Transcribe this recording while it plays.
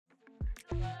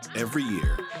Every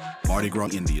year, Mardi Gras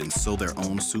Indians sew their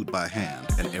own suit by hand,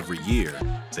 and every year,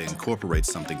 they incorporate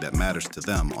something that matters to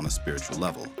them on a spiritual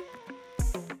level.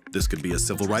 This could be a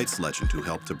civil rights legend who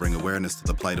helped to bring awareness to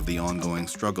the plight of the ongoing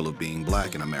struggle of being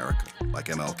Black in America, like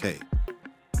MLK.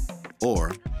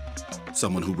 Or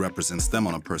someone who represents them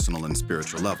on a personal and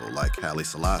spiritual level, like Haile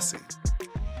Selassie.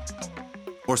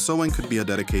 Or sewing could be a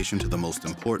dedication to the most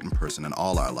important person in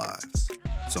all our lives,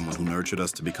 someone who nurtured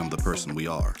us to become the person we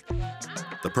are.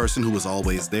 The person who was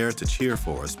always there to cheer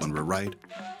for us when we're right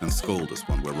and scold us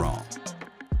when we're wrong.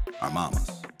 Our mamas.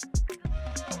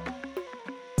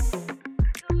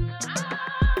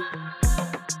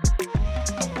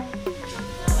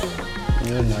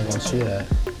 You're not gonna see that.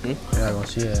 You're not gonna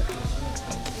see that.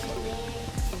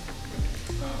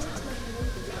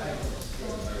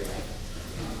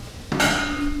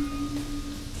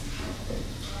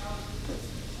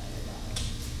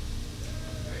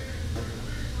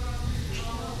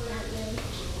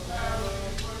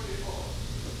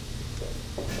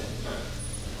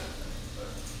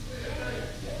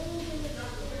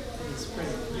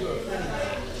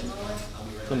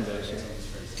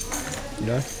 You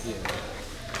done? Yeah.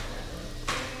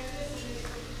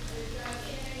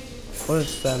 What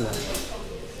is Fatman?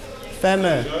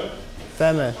 Fatman!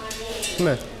 Fatman! Come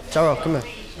here. Tyrell, come here.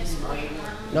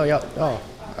 No, y'all. Oh,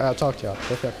 I gotta talk to y'all.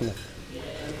 Both y'all, come here.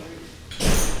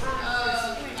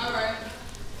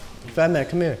 Fatman,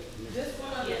 come here.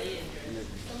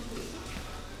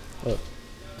 Look.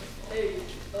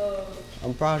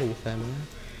 I'm proud of you, Fatman.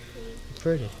 You're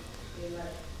pretty.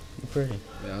 You're pretty.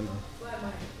 Yeah, I know.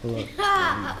 Look.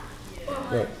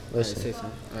 Look, listen.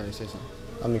 Alright, say something.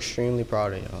 I'm extremely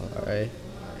proud of y'all, alright? Alright,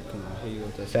 come on. Who you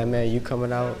with that? Fatman, you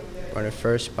coming out on the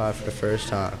first spot for the first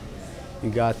time. You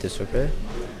got this, okay?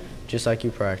 Just like you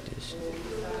practice.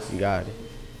 You got it.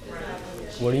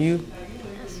 What are you?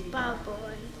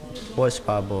 Spyboy. What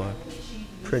Spyboy?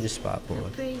 Pretty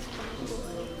Spyboy. Pretty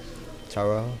Spyboy.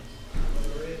 Tyrell,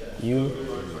 you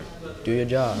do your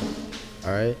job,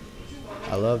 alright?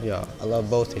 I love y'all. I love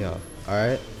both of y'all,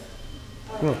 alright?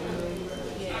 Come on.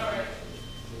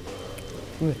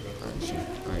 Come here.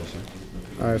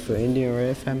 Alright, for Indian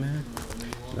Red, Fatman,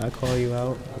 when I call you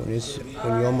out, when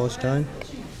you're almost done,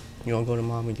 you gonna go to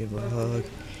mom and give her a hug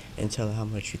and tell her how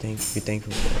much you're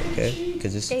thankful for her, okay?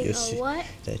 Because it's what?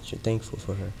 that you're thankful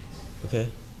for her, okay?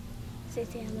 Say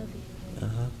I love you.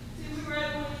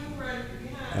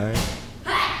 Alright?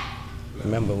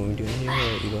 Remember, when we do Indian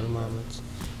Red, you go to mama,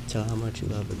 tell her how much you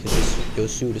love her, because your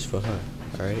suit is for her,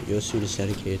 alright? Your suit is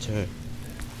dedicated to her.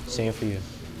 Same for you,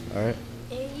 alright?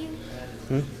 And you?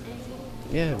 Hmm? And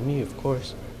you? Yeah, me, of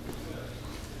course.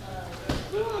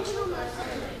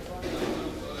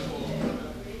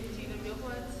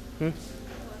 Hmm?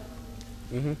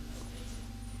 Mm-hmm.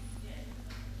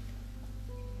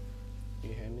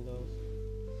 You hand me those?